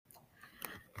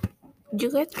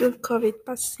You get your COVID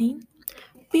vaccine.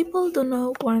 People do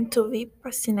not want to be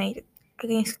vaccinated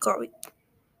against COVID.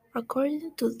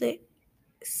 According to the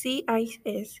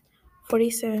CIS,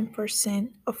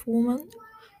 47% of women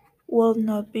will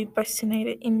not be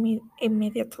vaccinated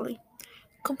immediately,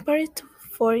 compared to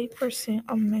 40%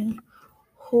 of men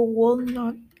who will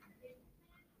not.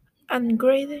 And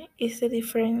greater is the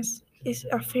difference is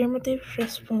affirmative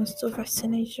response to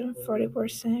vaccination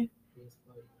 40%.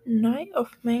 Nine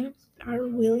of men are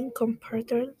willing compared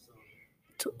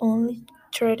to only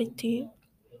 39%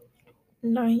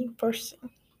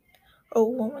 of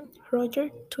women. Roger,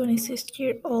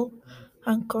 26-year-old,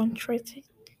 and contracted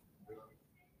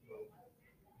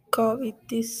COVID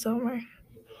this summer,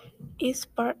 is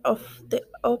part of the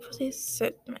opposite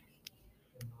segment.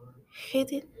 He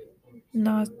did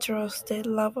not trust the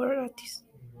laboratories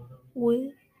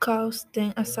will cause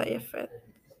them a side effect.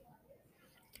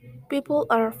 People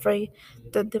are afraid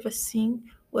that the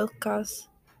vaccine will cause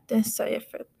them side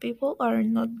effect. People are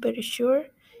not very sure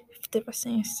if the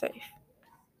vaccine is safe.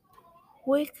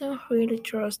 We can really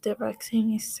trust the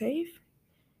vaccine is safe.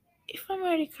 If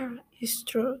America is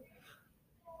true,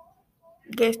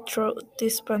 get through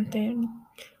this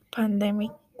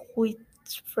pandemic with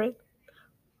spread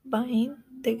buying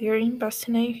the green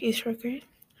vaccine is required.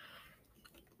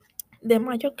 The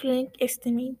Mayo Clinic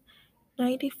estimates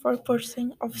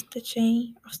 94% of the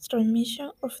chain of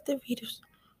transmission of the virus.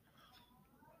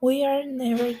 We are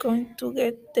never going to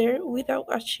get there without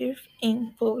a shift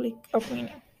in public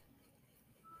opinion.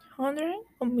 Hundreds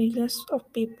of millions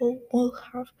of people will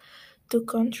have to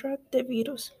contract the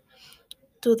virus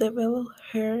to develop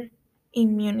herd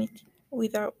immunity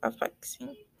without a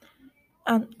vaccine.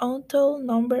 An untold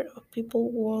number of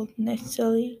people will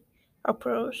necessarily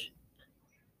approach.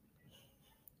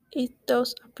 It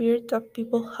does appear that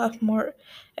people have more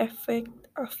effect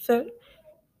after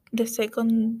the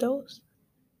second dose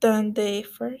than the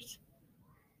first.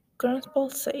 Grandpa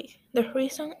said the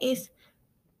reason is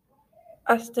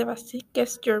as the vaccine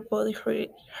gets your body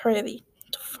ready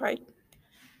to fight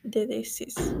the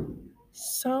disease.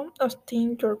 Some of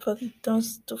things your body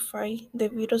does to fight the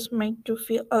virus make you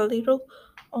feel a little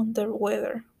under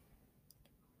weather.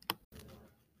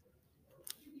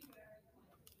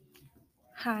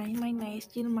 Hi, my name is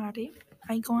Gilmari.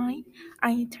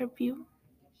 I interview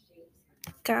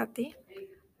Kathy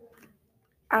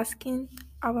asking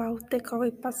about the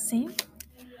COVID vaccine.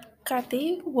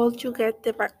 Kathy, will you get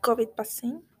the COVID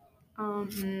vaccine?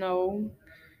 No.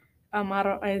 I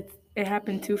don't. It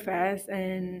happened too fast,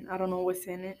 and I don't know what's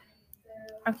in it.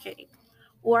 Okay.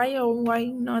 Why or why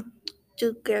not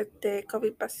to get the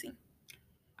COVID vaccine?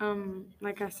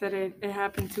 Like I said, it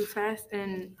happened too fast,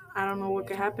 and I don't know what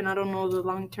could happen. I don't know the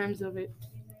long terms of it.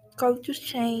 Could you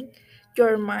change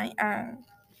your mind and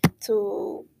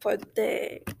to put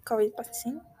the COVID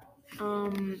vaccine?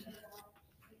 Um,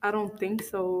 I don't think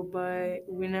so, but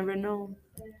we never know.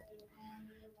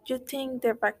 You think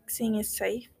the vaccine is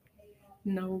safe?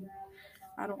 No,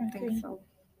 I don't think Okay. so.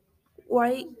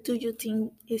 Why do you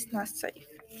think it's not safe?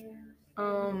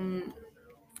 Um,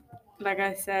 like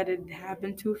I said, it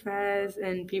happened too fast,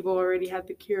 and people already had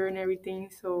the cure and everything,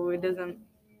 so it doesn't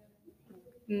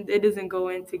go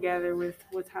in together with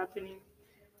what's happening.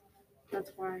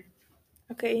 That's why.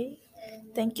 Okay.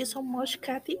 Thank you so much,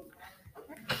 Kathy.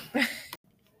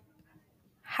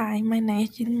 Hi, my name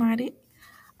is Gilmari.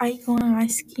 I gonna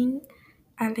asking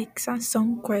Alexa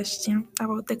some question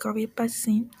about the COVID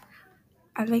vaccine.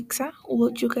 Alexa,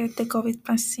 would you get the COVID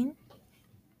vaccine?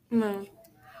 No,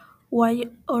 Why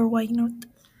or why not?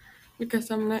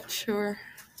 because I'm not sure.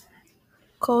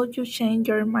 Could you change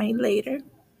your mind later?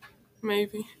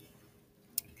 Maybe.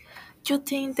 You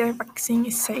think the vaccine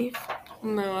is safe?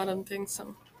 No, I don't think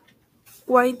so.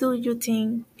 Why do you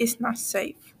think it's not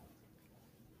safe?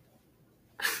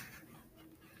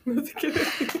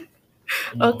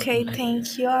 Okay,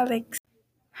 thank you, Alex.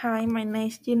 Hi, my name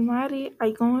is Gilmari.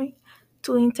 I'm going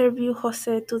to interview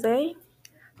Jose today.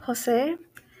 Jose,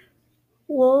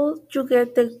 will you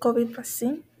get the COVID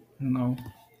vaccine? No,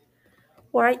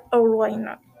 Why or why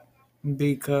not?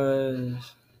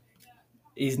 because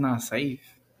it's not safe.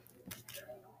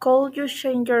 Could you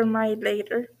change your mind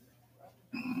later?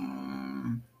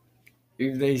 Mm,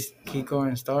 if they keep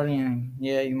on starting,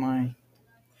 yeah, you might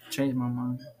change my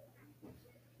mind.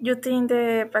 You think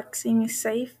the vaccine is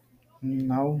safe?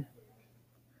 No,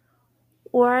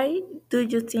 Why do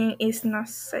you think it's not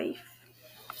safe?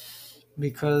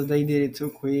 because they did it too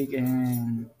quick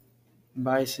and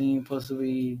vaccine supposed to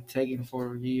be taken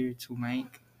for a year to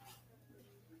make.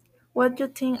 What do you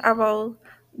think about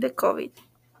the COVID?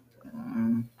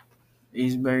 Mm,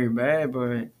 it's very bad,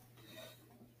 but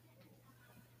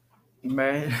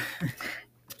But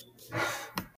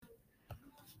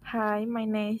Hi, my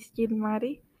name is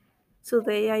Gilmari.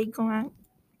 Today I'm going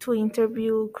to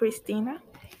interview Christina.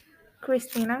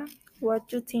 Christina, what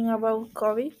do you think about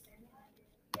COVID?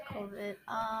 COVID.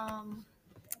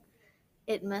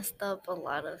 It messed up a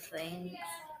lot of things.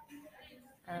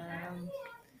 Um,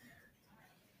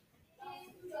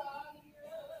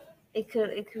 it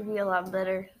could be a lot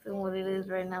better than what it is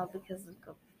right now because of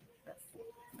COVID.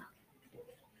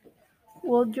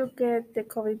 Would you get the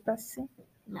COVID vaccine?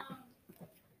 No,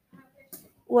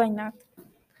 Why not?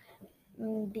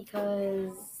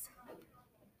 because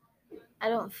I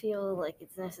don't feel like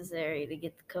it's necessary to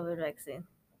get the COVID vaccine.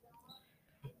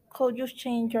 Could you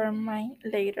change your mind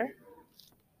later?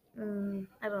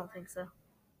 I don't think so.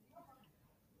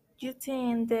 Do you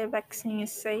think the vaccine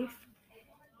is safe?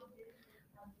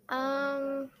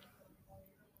 Um,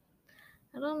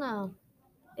 I don't know.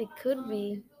 It could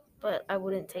be, but I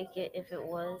wouldn't take it if it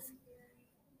was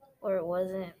or it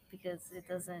wasn't because it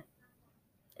doesn't.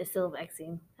 It's still a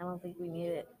vaccine. I don't think we need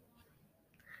it.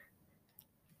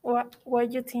 Why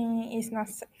do you think it's not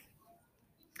safe?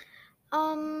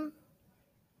 Um,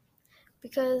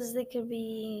 because they could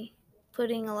be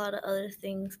putting a lot of other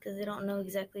things because they don't know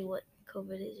exactly what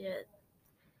COVID is yet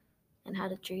and how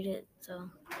to treat it. So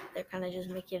they're kind of just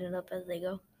making it up as they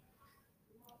go.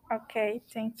 Okay,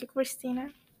 thank you, Christina.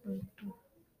 Mm.